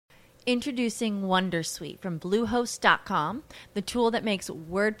Introducing Wondersuite from Bluehost.com, the tool that makes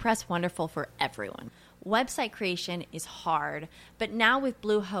WordPress wonderful for everyone. Website creation is hard, but now with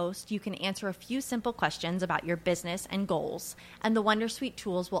Bluehost, you can answer a few simple questions about your business and goals, and the Wondersuite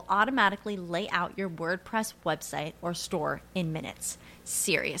tools will automatically lay out your WordPress website or store in minutes.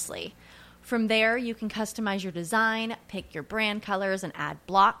 Seriously. From there, you can customize your design, pick your brand colors, and add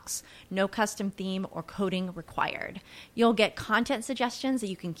blocks. No custom theme or coding required. You'll get content suggestions that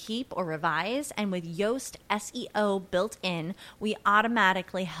you can keep or revise, and with Yoast SEO built in, we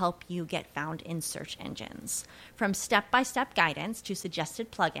automatically help you get found in search engines. From step-by-step guidance to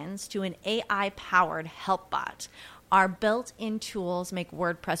suggested plugins to an AI-powered help bot, our built-in tools make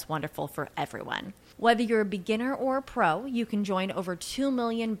WordPress wonderful for everyone. Whether you're a beginner or a pro, you can join over 2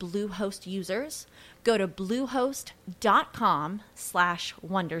 million Bluehost users. Go to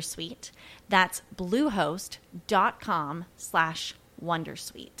bluehost.com/wondersuite. That's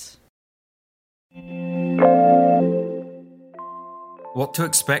bluehost.com/wondersuite. What to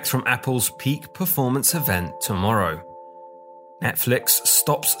expect from Apple's peak performance event tomorrow. Netflix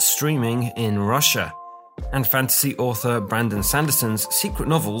stops streaming in Russia. And fantasy author Brandon Sanderson's secret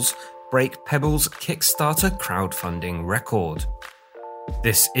novels break Pebble's Kickstarter crowdfunding record.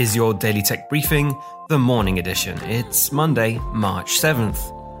 This is your Daily Tech Briefing, the morning edition. It's Monday, March 7th.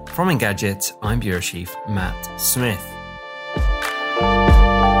 From Engadget, I'm Bureau Chief Matt Smith.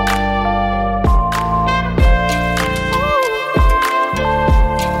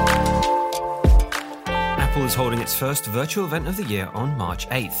 Apple is holding its first virtual event of the year on March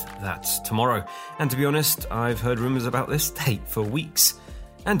 8th. That's tomorrow. And to be honest, I've heard rumours about this date for weeks.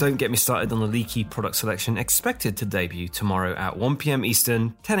 And don't get me started on the leaky product selection expected to debut tomorrow at 1 p.m.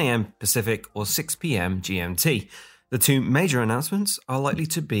 Eastern, 10 a.m. Pacific, or 6 p.m. GMT. The two major announcements are likely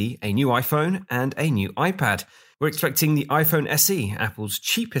to be a new iPhone and a new iPad. We're expecting the iPhone SE, Apple's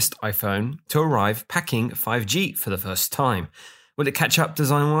cheapest iPhone, to arrive packing 5G for the first time. Will it catch up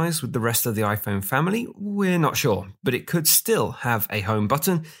design-wise with the rest of the iPhone family? We're not sure, but it could still have a home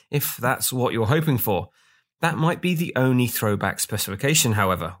button if that's what you're hoping for. That might be the only throwback specification,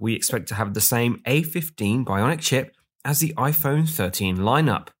 however. We expect to have the same A15 Bionic chip as the iPhone 13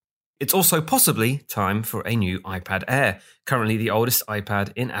 lineup. It's also possibly time for a new iPad Air, currently the oldest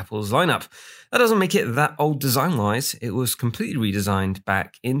iPad in Apple's lineup. That doesn't make it that old design-wise. It was completely redesigned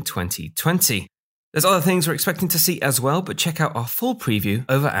back in 2020. There's other things we're expecting to see as well, but check out our full preview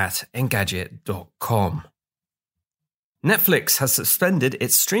over at Engadget.com. Netflix has suspended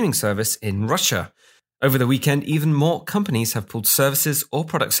its streaming service in Russia. Over the weekend, even more companies have pulled services or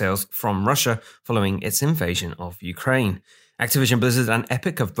product sales from Russia following its invasion of Ukraine. Activision Blizzard and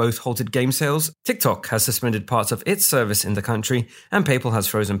Epic have both halted game sales, TikTok has suspended parts of its service in the country, and PayPal has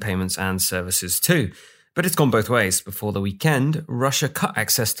frozen payments and services too. But it's gone both ways. Before the weekend, Russia cut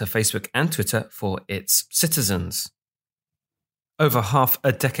access to Facebook and Twitter for its citizens. Over half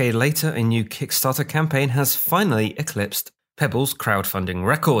a decade later, a new Kickstarter campaign has finally eclipsed Pebble's crowdfunding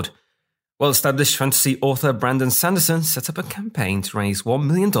record. Well-established fantasy author Brandon Sanderson set up a campaign to raise $1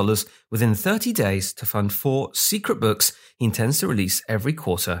 million within 30 days to fund 4 secret books he intends to release every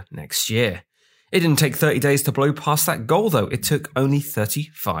quarter next year. It didn't take 30 days to blow past that goal, though. It took only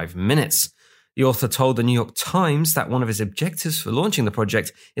 35 minutes. The author told the New York Times that one of his objectives for launching the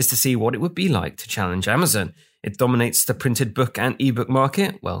project is to see what it would be like to challenge Amazon. It dominates the printed book and ebook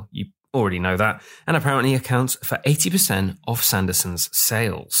market, well, you already know that, and apparently accounts for 80% of Sanderson's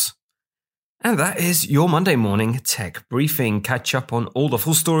sales. And that is your Monday morning tech briefing. Catch up on all the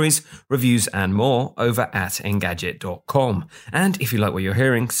full stories, reviews, and more over at Engadget.com. And if you like what you're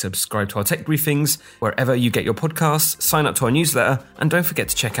hearing, subscribe to our tech briefings wherever you get your podcasts, sign up to our newsletter, and don't forget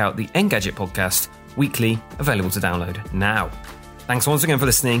to check out the Engadget podcast, weekly, available to download now. Thanks once again for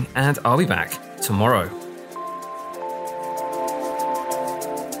listening, and I'll be back tomorrow.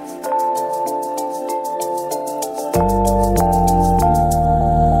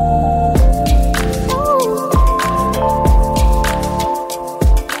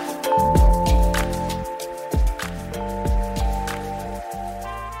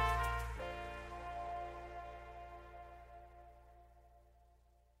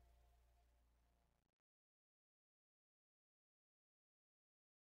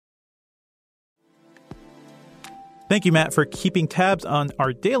 Thank you, Matt, for keeping tabs on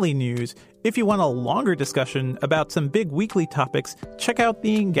our daily news. If you want a longer discussion about some big weekly topics, check out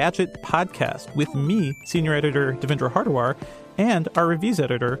the Engadget podcast with me, Senior Editor Devendra Hardawar, and our reviews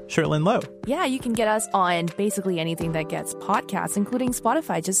editor, Sherilyn Lowe. Yeah, you can get us on basically anything that gets podcasts, including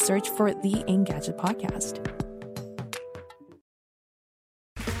Spotify. Just search for the Engadget podcast.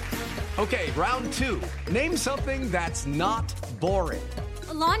 Okay, round two. Name something that's not boring.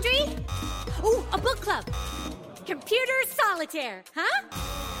 A laundry? Ooh, a book club. Computer solitaire, huh?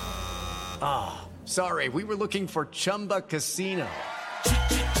 Ah, oh, sorry, we were looking for Chumba Casino.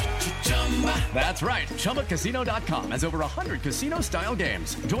 That's right, ChumbaCasino.com has over 100 casino-style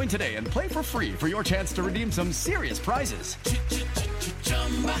games. Join today and play for free for your chance to redeem some serious prizes.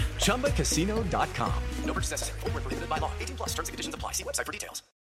 ChumbaCasino.com. No purchase necessary. Void where prohibited by law. 18+ terms and conditions apply. See website for details.